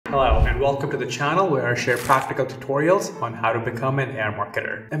Hello and welcome to the channel where I share practical tutorials on how to become an AI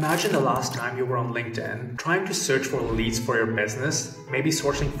marketer. Imagine the last time you were on LinkedIn trying to search for leads for your business, maybe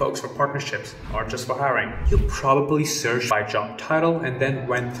sourcing folks for partnerships or just for hiring. You probably searched by job title and then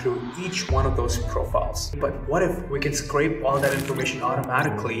went through each one of those profiles. But what if we can scrape all that information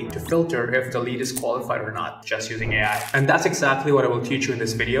automatically to filter if the lead is qualified or not, just using AI? And that's exactly what I will teach you in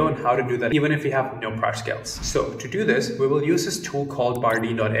this video on how to do that even if you have no prior skills. So to do this, we will use this tool called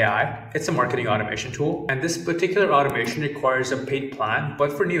Bardeen.ai. It's a marketing automation tool, and this particular automation requires a paid plan,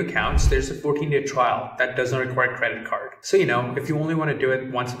 but for new accounts, there's a 14-day trial that doesn't require a credit card. So, if you only want to do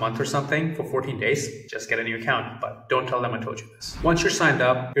it once a month or something for 14 days, just get a new account, but don't tell them I told you this. Once you're signed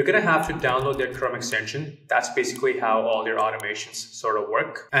up, you're going to have to download their Chrome extension. That's basically how all your automations sort of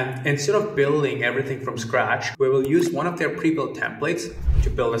work. And instead of building everything from scratch, we will use one of their pre-built templates to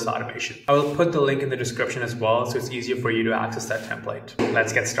build this automation. I will put the link in the description as well, so it's easier for you to access that template.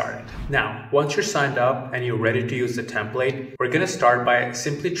 Let's get started. Now, once you're signed up and you're ready to use the template, we're going to start by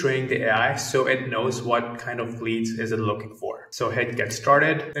simply training the AI so it knows what kind of leads is it looking for. So hit get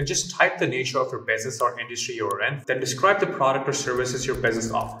started and just type the nature of your business or industry you're in, then describe the product or services your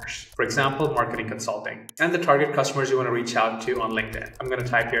business offers. For example, marketing consulting, and the target customers you want to reach out to on LinkedIn. I'm going to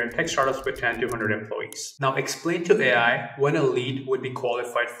type here tech startups with 10 to 100 employees. Now explain to AI when a lead would be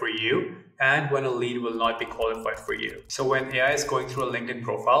qualified for you and when a lead will not be qualified for you. So when AI is going through a LinkedIn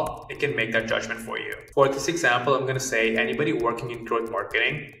profile, it can make that judgment for you. For this example, I'm going to say anybody working in growth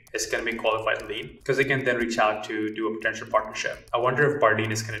marketing is going to be a qualified lead because they can then reach out to do a potential partnership. I wonder if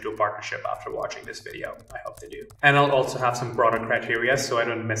Bardeen is going to do a partnership after watching this video. I hope they do. And I'll also have some broader criteria so I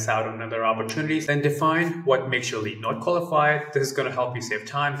don't miss out on other opportunities. Then define what makes your lead not qualified. This is going to help you save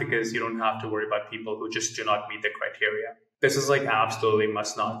time because you don't have to worry about people who just do not meet the criteria. This is like absolutely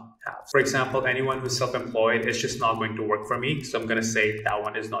must not have. For example, anyone who's self-employed is just not going to work for me. So I'm going to say that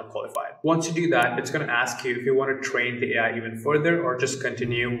one is not qualified. Once you do that, it's going to ask you if you want to train the AI even further or just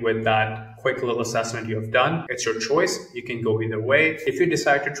continue with that quick little assessment you have done. It's your choice. You can go either way. If you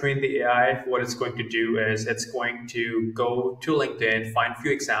decide to train the AI, what it's going to do is it's going to go to LinkedIn, find a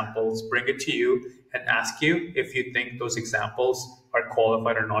few examples, bring it to you, and ask you if you think those examples are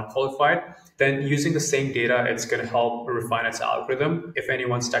qualified or not qualified. Then using the same data, it's going to help refine its algorithm. If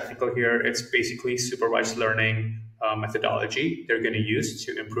anyone's technical here, it's basically supervised learning methodology they're going to use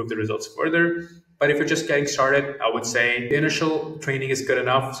to improve the results further. But if you're just getting started, I would say the initial training is good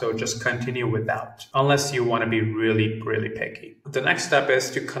enough, so just continue with that, unless you want to be really, really picky. The next step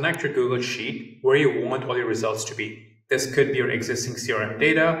is to connect your Google Sheet where you want all your results to be. This could be your existing CRM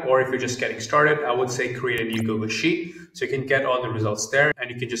data, or if you're just getting started, I would say create a new Google Sheet so you can get all the results there and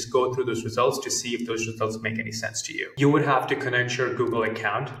you can just go through those results to see if those results make any sense to you. You would have to connect your Google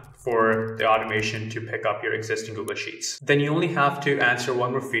account for the automation to pick up your existing Google Sheets. Then you only have to answer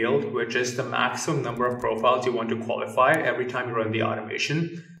one more field, which is the maximum number of profiles you want to qualify every time you run the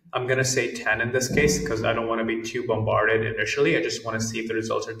automation. I'm going to say 10 in this case because I don't want to be too bombarded initially. I just want to see if the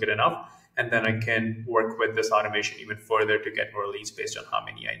results are good enough. And then I can work with this automation even further to get more leads based on how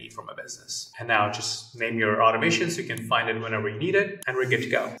many I need from a business. And now just name your automation so you can find it whenever you need it, and we're good to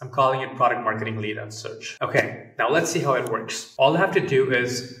go. I'm calling it product marketing lead on search. Okay, now let's see how it works. All I have to do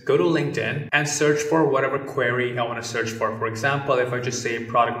is go to LinkedIn and search for whatever query I want to search for. For example, if I just say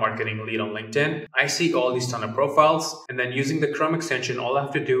product marketing lead on LinkedIn, I see all these ton of profiles. And then using the Chrome extension, all I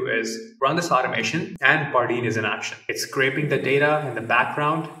have to do is run this automation and Bardeen is in action. It's scraping the data in the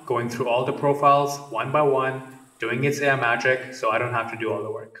background, going through all the profiles one by one, doing its AI magic so I don't have to do all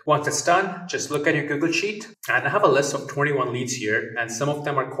the work. Once it's done, just look at your Google Sheet and I have a list of 21 leads here and some of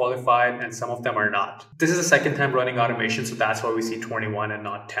them are qualified and some of them are not. This is the second time running automation, so that's why we see 21 and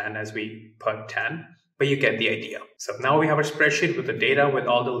not 10 as we put 10, but you get the idea. So now we have our spreadsheet with the data with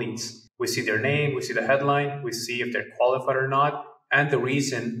all the leads. We see their name, we see the headline, we see if they're qualified or not, and the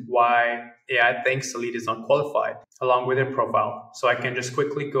reason why AI thinks the lead is not qualified, along with their profile. So I can just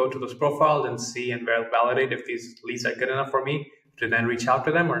quickly go to those profiles and see and validate if these leads are good enough for me to then reach out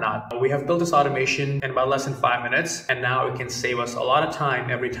to them or not. We have built this automation in about less than 5 minutes, and now it can save us a lot of time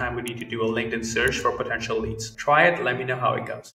every time we need to do a LinkedIn search for potential leads. Try it, let me know how it goes.